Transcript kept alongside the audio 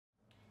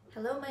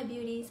Hello my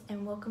beauties,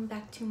 and welcome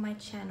back to my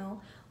channel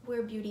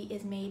where beauty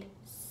is made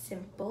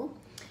simple.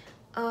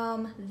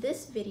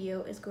 This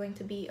video is going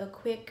to be a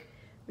quick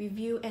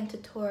review and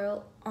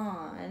tutorial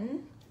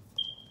on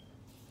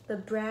the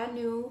brand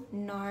new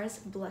NARS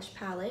blush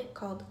palette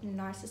called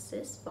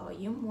NARSissist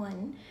Volume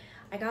 1.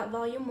 I got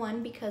Volume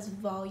 1 because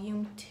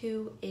Volume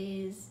 2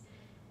 is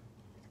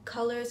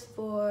colors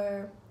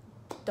for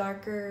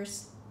darker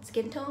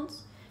skin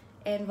tones,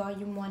 and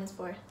Volume 1 is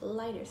for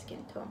lighter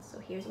skin tones. So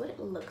here's what it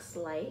looks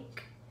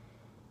like.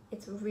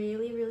 It's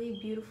really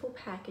beautiful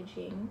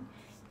packaging.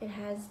 It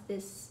has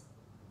this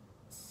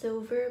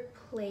silver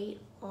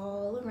plate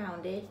all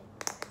around it.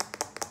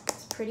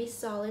 It's pretty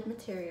solid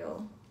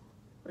material.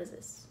 What is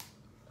this?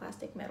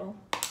 Plastic metal.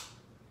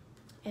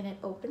 And it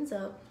opens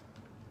up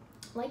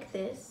like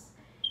this.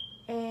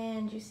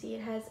 And you see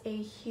it has a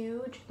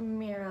huge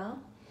mirror.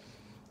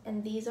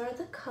 And these are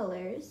the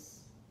colors.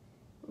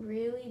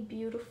 Really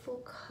beautiful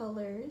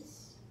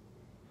colors.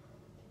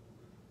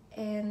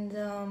 And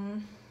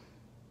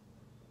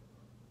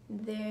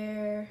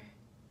they're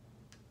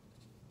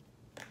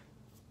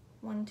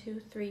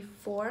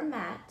 4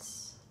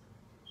 mattes,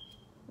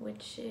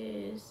 which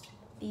is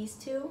these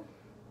two,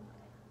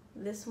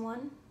 this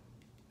one,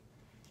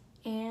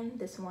 and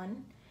this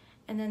one.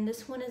 And then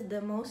this one is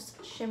the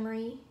most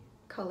shimmery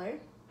color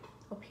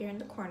up here in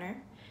the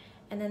corner.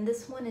 And then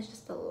this one is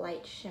just a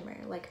light shimmer.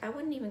 Like, I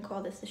wouldn't even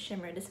call this a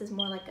shimmer. This is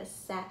more like a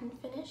satin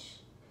finish.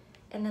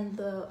 And then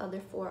the other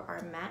 4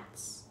 are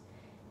mattes.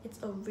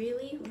 It's a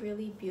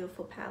really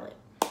beautiful palette.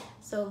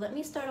 So let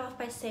me start off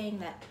by saying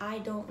that I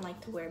don't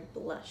like to wear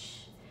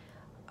blush.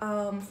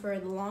 For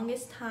the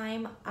longest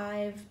time,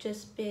 I've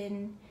just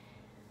been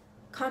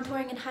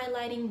contouring and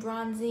highlighting,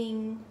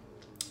 bronzing,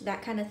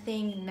 that kind of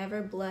thing.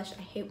 Never blush.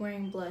 I hate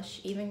wearing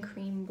blush, even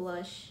cream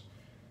blush.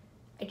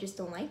 I just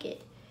don't like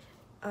it.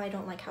 I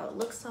don't like how it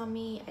looks on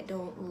me. I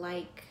don't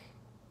like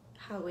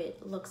how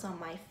it looks on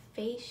my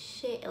face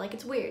shit. Like,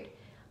 it's weird.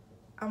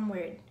 I'm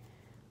weird.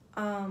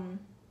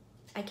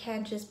 I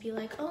can't just be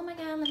like, oh my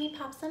god, let me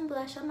pop some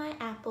blush on my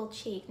apple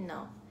cheek.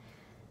 No.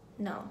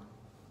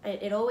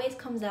 It always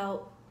comes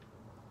out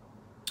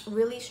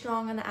really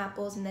strong on the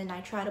apples, and then I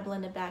try to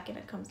blend it back and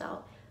it comes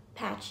out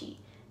patchy.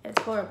 And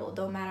it's horrible.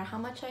 Don't matter how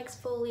much I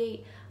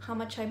exfoliate, how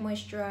much I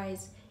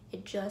moisturize,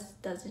 it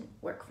just doesn't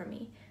work for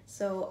me.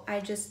 So I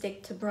just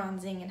stick to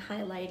bronzing and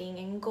highlighting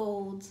and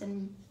golds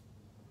and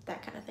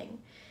that kind of thing.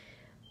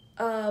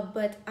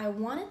 But I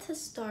wanted to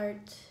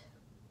start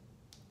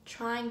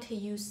trying to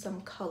use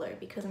some color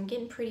because I'm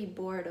getting pretty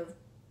bored of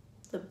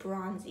the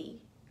bronzy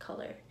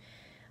color.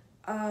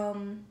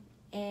 And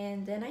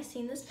then I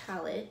seen this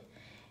palette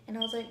and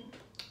I was like,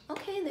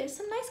 okay, there's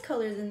some nice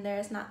colors in there.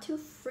 It's not too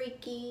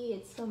freaky.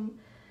 It's some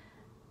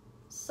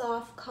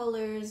soft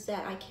colors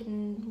that I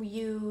can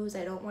use.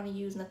 I don't want to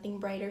use nothing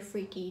bright or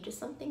freaky, just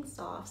something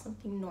soft,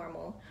 something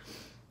normal.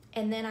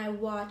 And then I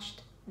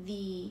watched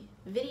the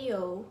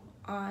video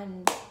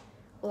on,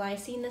 well, I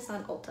seen this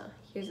on Ulta.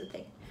 Here's the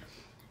thing.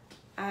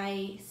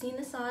 I seen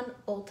this on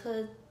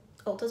Ulta's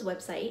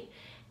website,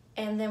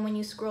 and then when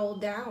you scroll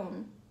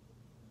down,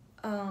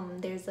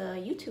 there's a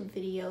YouTube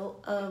video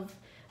of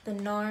the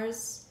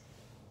NARS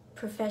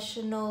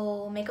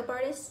professional makeup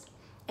artist,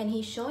 and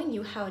he's showing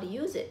you how to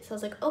use it. So I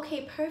was like,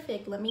 okay,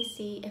 perfect. Let me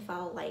see if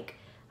I'll like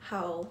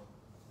how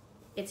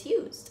it's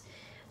used.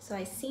 So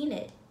I seen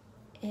it,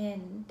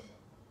 and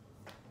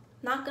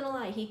not gonna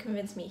lie, he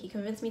convinced me. He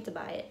convinced me to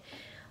buy it.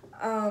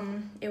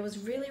 It was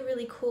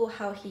really cool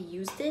how he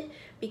used it,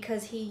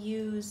 because he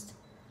used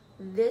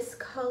this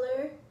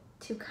color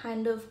to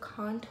kind of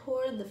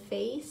contour the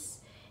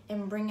face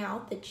and bring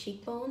out the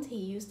cheekbones. He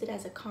used it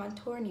as a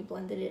contour and he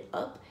blended it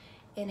up,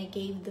 and it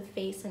gave the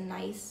face a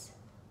nice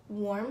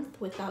warmth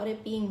without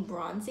it being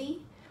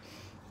bronzy.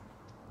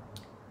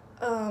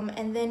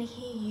 And then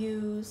he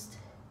used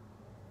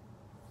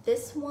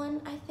this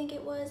one, I think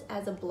it was,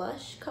 as a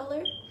blush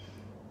color.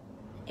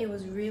 It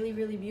was really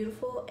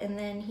beautiful. And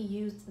then he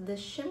used the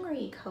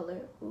shimmery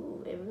color.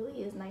 Ooh, it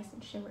really is nice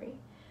and shimmery,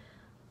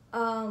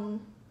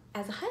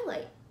 as a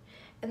highlight.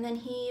 And then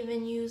he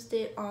even used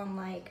it on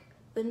like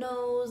the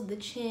nose, the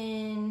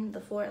chin,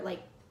 the forehead.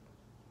 Like,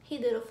 he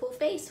did a full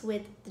face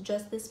with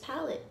just this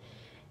palette.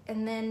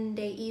 And then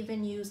they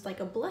even used like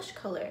a blush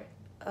color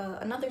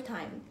another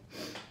time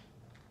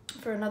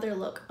for another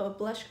look. A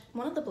blush,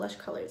 one of the blush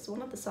colors,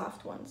 one of the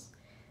soft ones.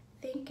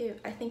 I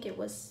think it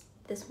was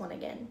this one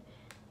again.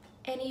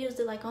 And he used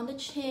it like on the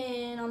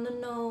chin, on the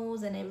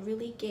nose, and it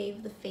really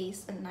gave the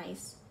face a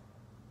nice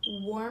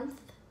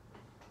warmth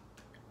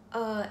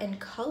and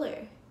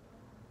color,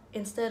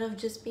 instead of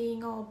just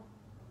being all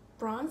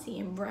bronzy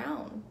and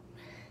brown.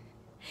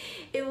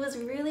 It was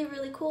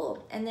really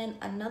cool. And then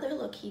another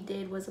look he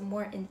did was a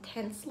more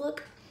intense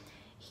look.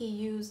 He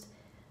used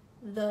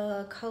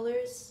the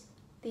colors,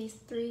 these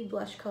 3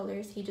 blush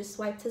colors. He just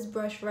swiped his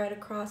brush right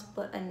across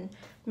and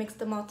mixed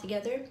them all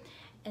together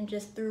and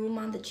just threw them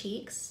on the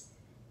cheeks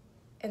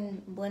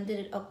and blended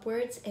it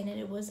upwards, and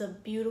it was a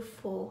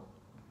beautiful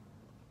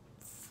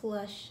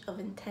flush of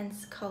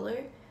intense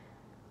color,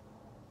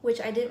 which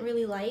I didn't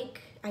really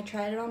like. I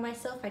tried it on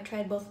myself. I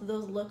tried both of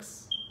those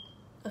looks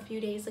a few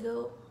days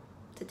ago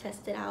to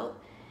test it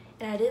out,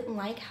 and I didn't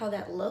like how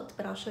that looked,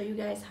 but I'll show you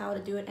guys how to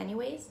do it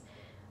anyways.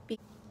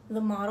 The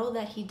model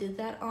that he did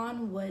that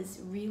on was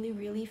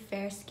really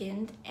fair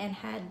skinned and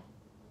had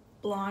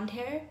blonde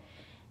hair,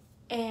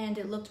 and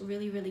it looked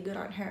really good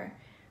on her,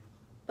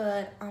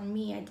 but on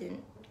me I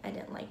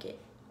didn't like it.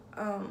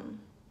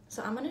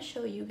 So I'm gonna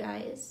show you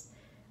guys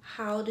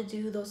how to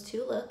do those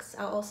two looks.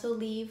 I'll also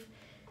leave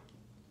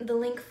the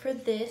link for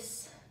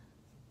this,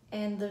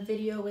 and the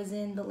video is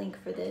in the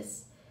link for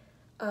this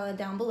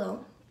down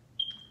below.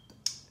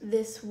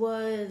 This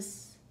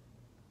was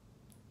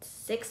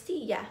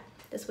 $60, yeah,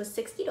 this was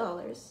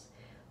 $60,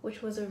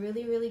 which was a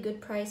really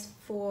good price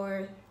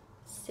for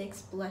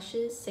 6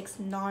 blushes, 6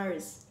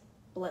 NARS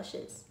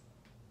blushes.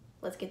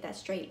 Let's get that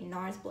straight,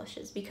 NARS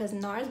blushes, because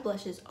NARS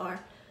blushes are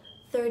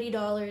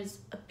 $30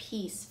 a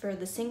piece for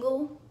the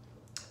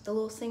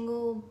little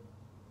single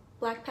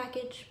black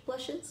package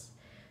blushes.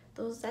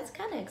 That's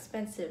kind of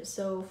expensive.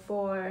 So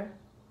for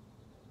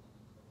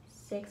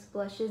 6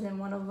 blushes, and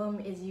one of them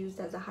is used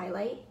as a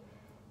highlight,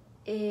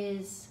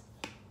 is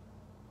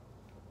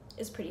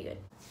pretty good.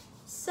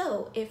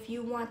 So if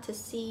you want to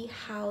see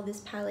how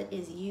this palette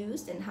is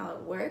used and how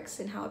it works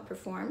and how it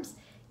performs,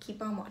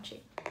 keep on watching.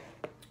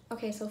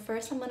 Okay, so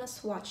first I'm gonna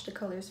swatch the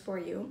colors for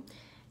you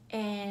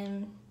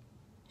and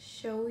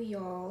show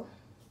y'all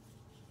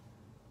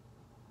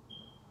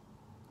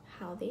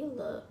how they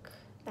look.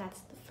 That's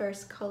the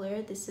first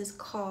color. This is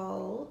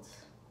called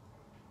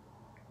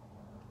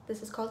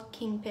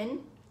Kingpin,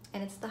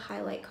 and it's the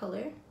highlight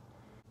color.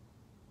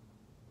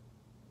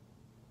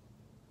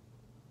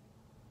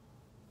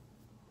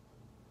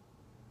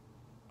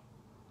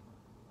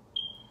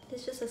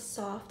 It's just a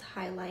soft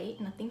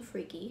highlight, nothing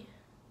freaky.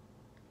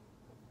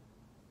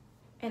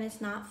 And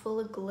it's not full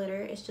of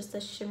glitter, it's just a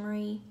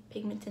shimmery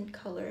pigmented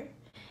color.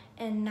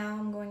 And now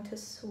I'm going to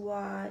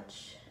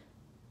swatch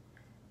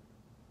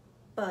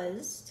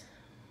Buzzed.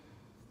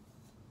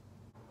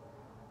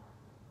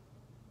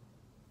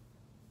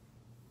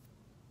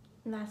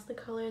 And that's the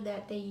color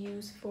that they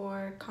use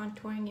for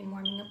contouring and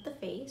warming up the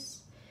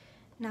face.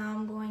 Now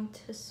I'm going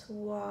to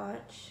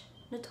swatch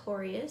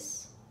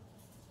Notorious,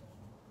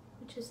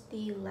 which is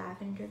the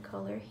lavender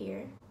color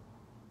here.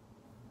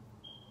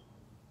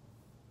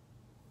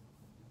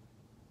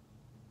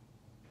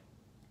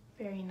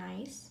 Very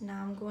nice.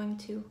 Now I'm going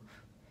to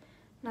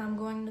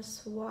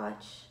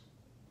swatch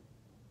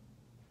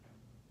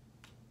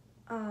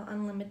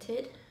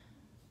Unlimited.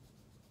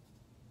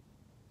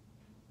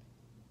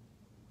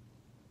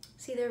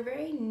 See, they're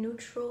very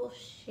neutral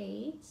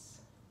shades,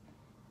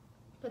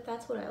 but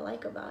that's what I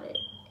like about it.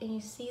 And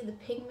you see the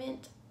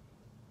pigment,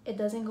 it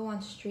doesn't go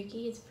on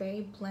streaky. It's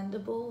very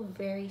blendable,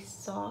 very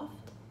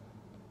soft.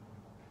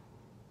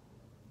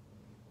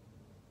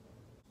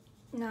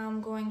 Now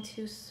I'm going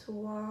to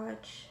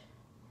swatch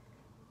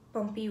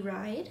Bumpy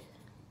Ride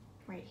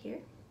right here.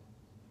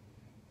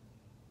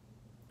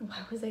 Why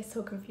was I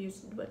so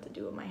confused what to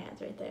do with my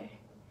hands right there?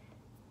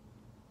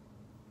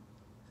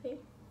 See?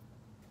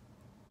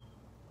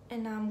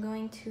 And now I'm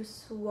going to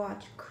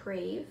swatch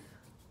Crave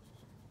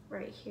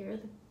right here,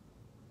 the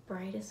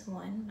brightest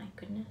one, my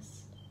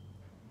goodness.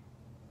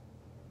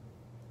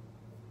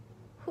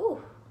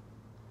 Whew.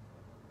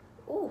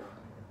 Ooh.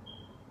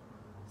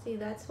 See,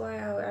 that's why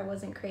I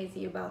wasn't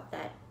crazy about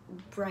that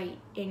bright,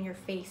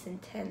 in-your-face,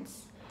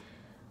 intense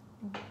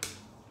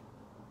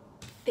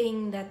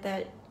thing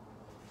that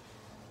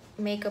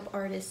makeup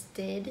artist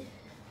did.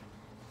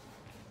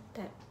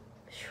 Like,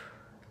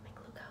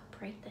 look how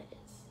bright that is.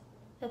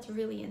 That's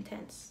really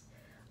intense.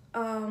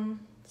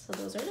 So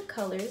those are the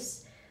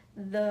colors.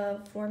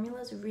 The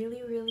formula is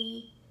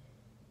really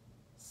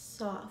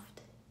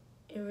soft.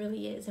 It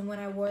really is. And when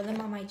I wore them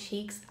on my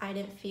cheeks, I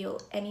didn't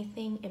feel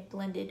anything. It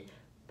blended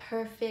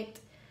perfect.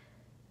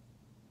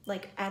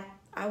 Like,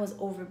 I was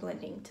over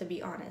blending, to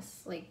be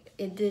honest. Like,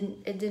 it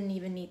didn't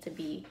even need to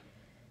be,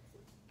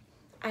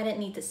 I didn't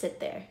need to sit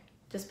there.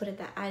 Just put it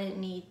that I didn't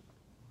need,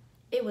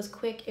 it was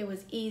quick, it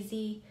was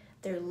easy.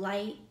 They're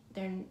light,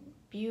 they're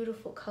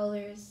beautiful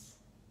colors.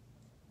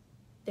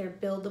 They're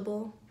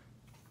buildable.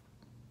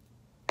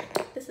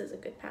 This is a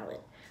good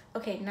palette.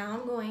 Okay, now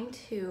I'm going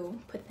to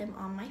put them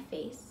on my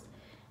face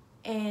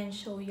and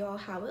show y'all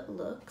how it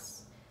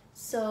looks.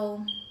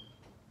 So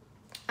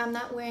I'm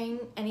not wearing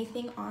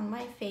anything on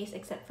my face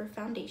except for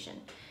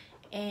foundation,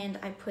 and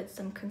I put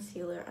some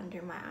concealer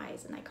under my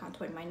eyes and I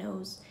contoured my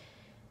nose.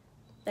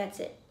 That's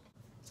it.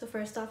 So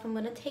first off, I'm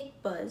gonna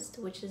take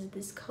Buzzed, which is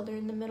this color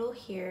in the middle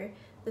here.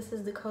 This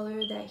is the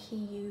color that he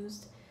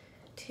used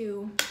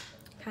to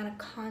kind of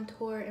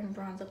contour and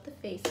bronze up the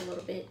face a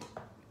little bit,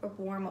 or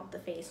warm up the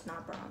face,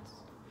 not bronze.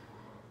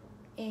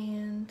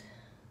 And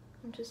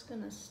I'm just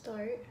gonna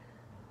start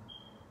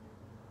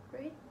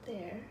right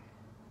there.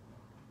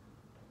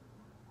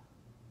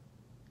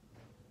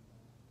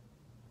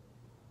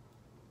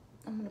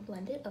 I'm gonna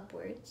blend it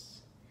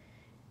upwards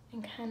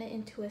and kind of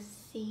into a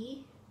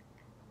C,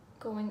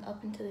 going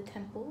up into the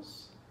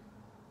temples.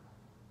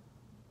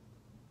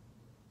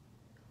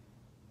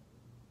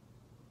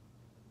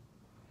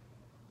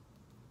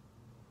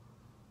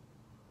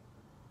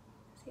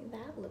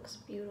 That looks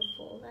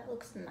beautiful. That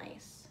looks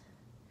nice.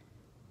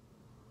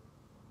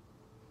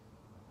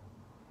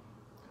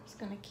 I'm just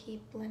gonna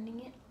keep blending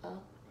it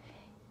up.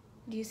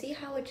 Do you see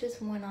how it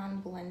just went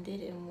on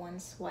blended in one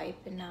swipe,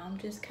 and now I'm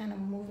just kind of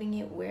moving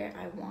it where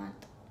I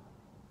want?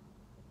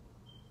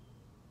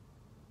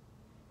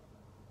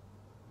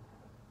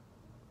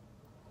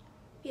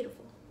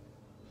 Beautiful.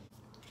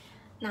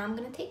 Now I'm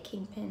gonna take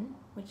Kingpin,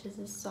 which is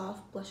this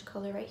soft blush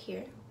color right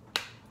here.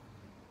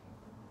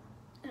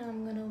 And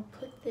I'm gonna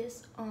put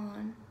this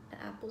on the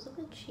apples of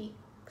the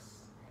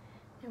cheeks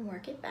and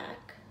work it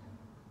back.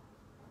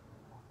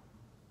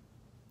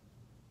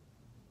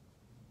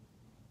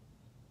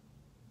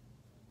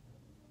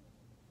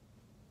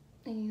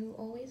 And you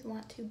always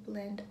want to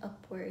blend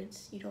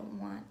upwards. You don't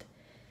want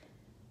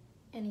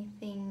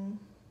anything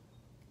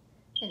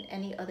in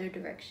any other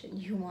direction.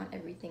 You want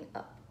everything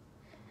up.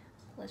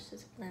 So let's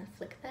just blend,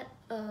 flick that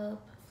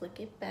up, flick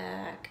it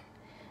back.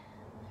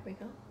 There we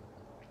go.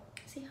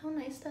 See how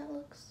nice that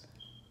looks?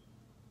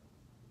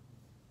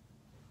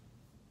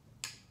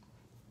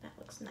 That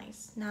looks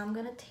nice. Now I'm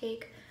gonna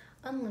take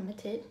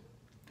Unlimited.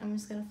 I'm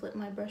just gonna flip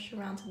my brush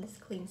around to this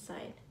clean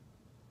side,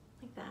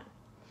 like that.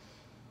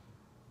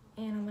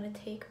 And I'm gonna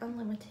take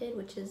Unlimited,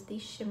 which is the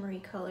shimmery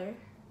color.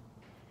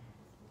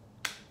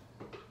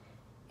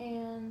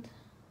 And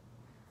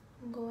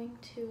I'm going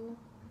to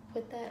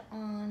put that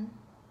on.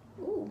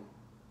 Ooh.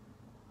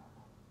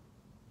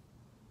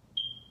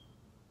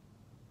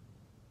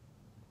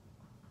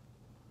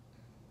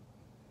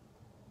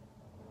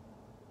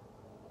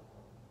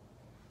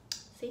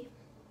 See?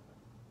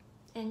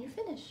 And you're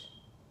finished.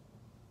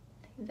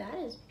 That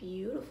is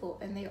beautiful,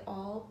 and they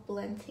all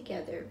blend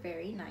together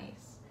very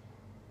nice.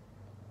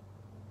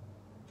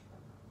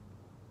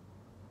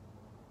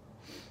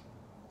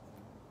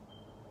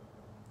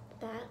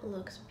 That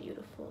looks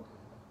beautiful.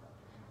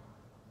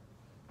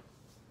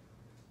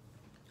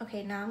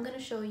 Okay, now I'm gonna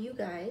show you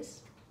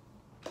guys.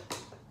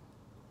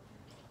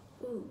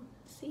 Ooh,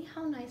 see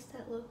how nice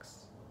that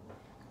looks?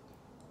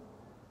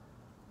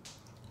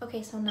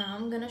 Okay, so now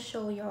I'm gonna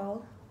show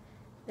y'all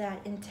that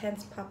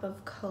intense pop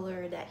of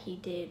color that he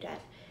did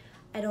that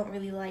I don't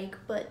really like,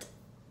 but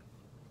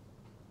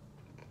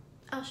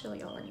I'll show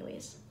y'all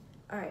anyways.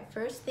 All right,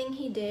 first thing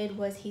he did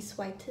was he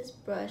swiped his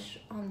brush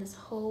on this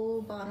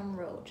whole bottom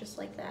row, just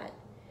like that.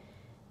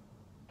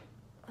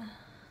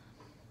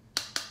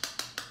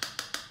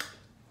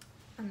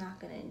 I'm not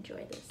gonna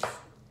enjoy this.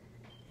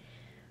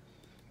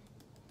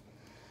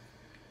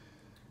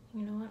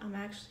 You know what, I'm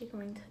actually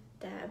going to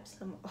dab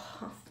some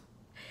off.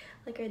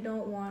 Like, I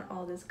don't want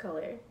all this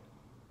color.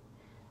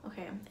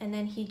 Okay, and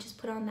then he just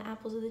put on the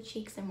apples of the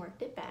cheeks and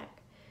worked it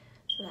back.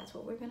 So that's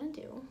what we're gonna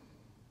do.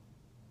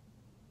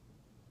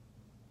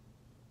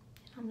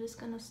 I'm just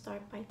gonna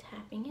start by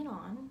tapping it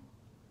on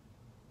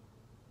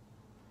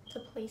to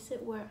place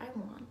it where I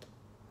want.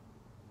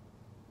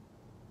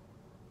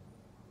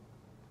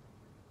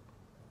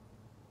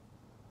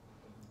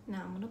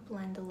 Now I'm gonna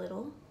blend a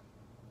little.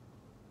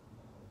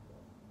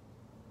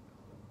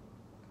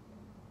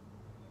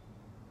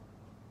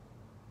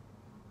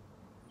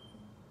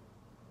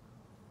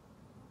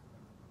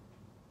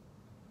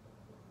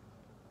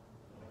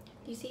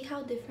 Do you see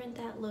how different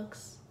that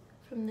looks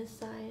from this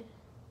side?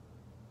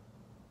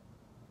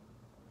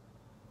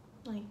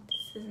 Like,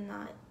 this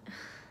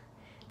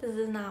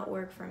does not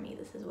work for me.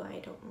 This is why I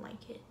don't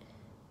like it.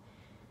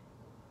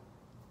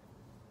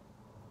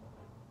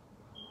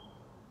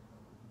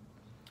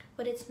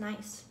 But it's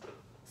nice.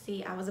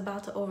 See, I was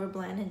about to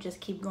overblend and just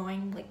keep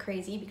going like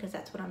crazy because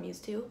that's what I'm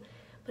used to.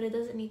 But it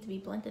doesn't need to be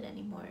blended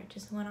anymore. It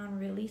just went on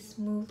really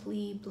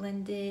smoothly,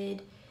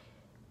 blended.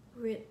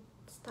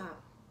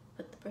 Stop,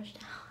 put the brush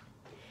down.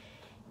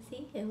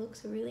 See, it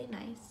looks really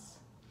nice.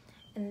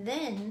 And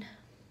then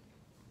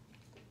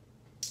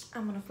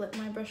I'm gonna flip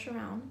my brush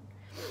around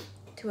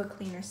to a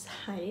cleaner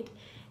side,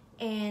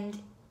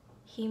 and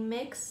he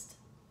mixed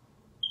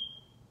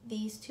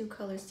these two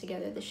colors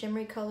together, the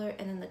shimmery color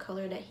and then the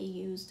color that he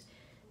used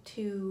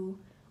to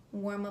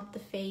warm up the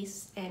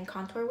face and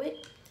contour with,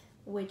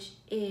 which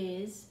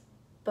is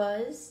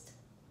Buzzed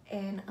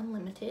and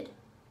Unlimited.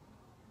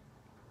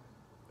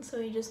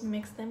 So he just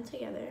mixed them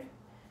together,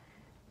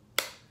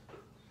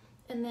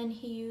 and then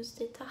he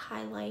used it to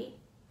highlight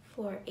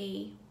for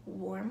a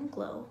warm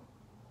glow.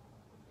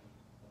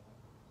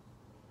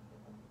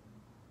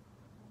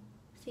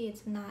 See,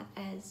 it's not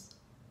as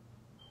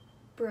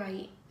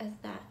bright as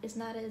that. It's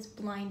not as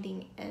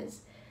blinding as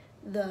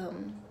the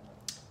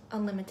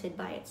Unlimited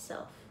by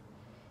itself.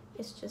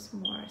 It's just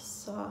more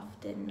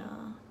soft and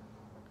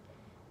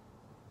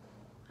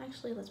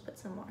actually, let's put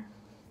some more.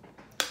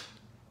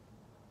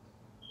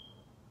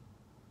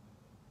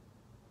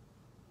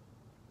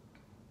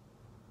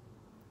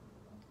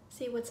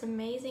 See, what's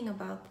amazing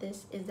about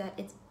this is that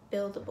it's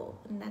buildable,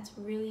 and that's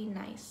really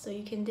nice. So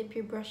you can dip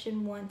your brush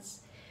in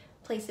once,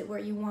 place it where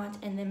you want,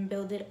 and then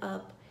build it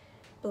up,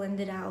 blend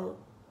it out.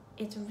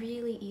 It's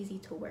really easy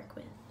to work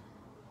with.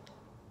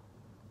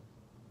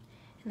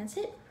 And that's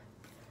it.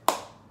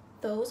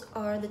 Those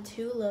are the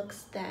two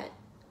looks that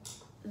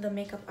the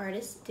makeup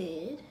artist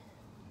did.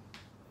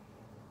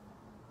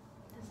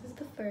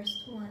 the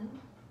first one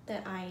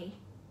that I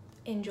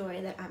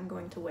enjoy that I'm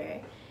going to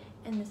wear,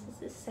 and this is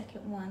the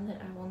second one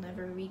that I will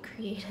never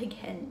recreate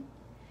again.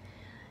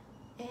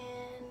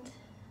 And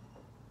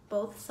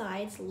both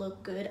sides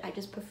look good. I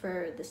just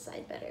prefer this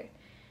side better.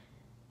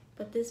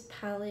 But this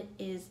palette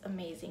is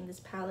amazing. This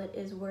palette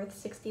is worth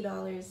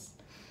 $60.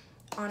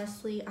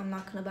 Honestly, I'm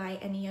not gonna buy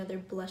any other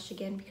blush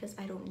again because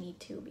I don't need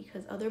to,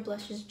 because other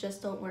blushes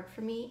just don't work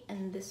for me,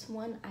 and this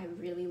one I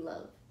really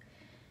love.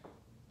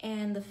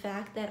 And the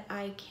fact that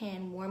I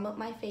can warm up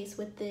my face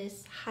with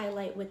this,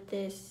 highlight with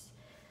this,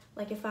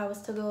 like if I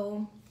was to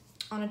go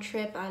on a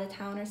trip out of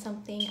town or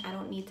something, I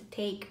don't need to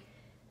take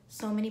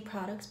so many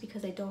products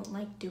because I don't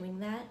like doing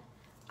that.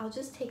 I'll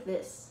just take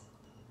this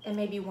and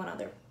maybe one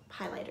other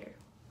highlighter.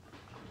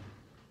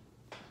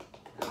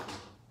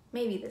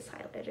 Maybe this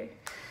highlighter.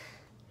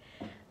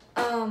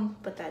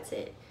 But that's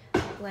it.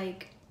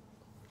 Like,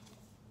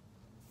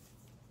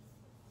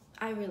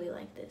 I really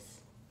like this.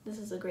 This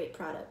is a great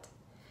product.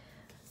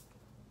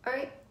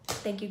 Alright,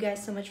 thank you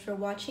guys so much for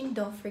watching.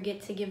 Don't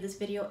forget to give this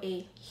video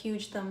a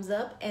huge thumbs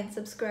up and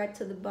subscribe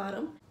to the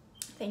bottom.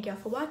 Thank y'all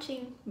for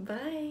watching.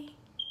 Bye.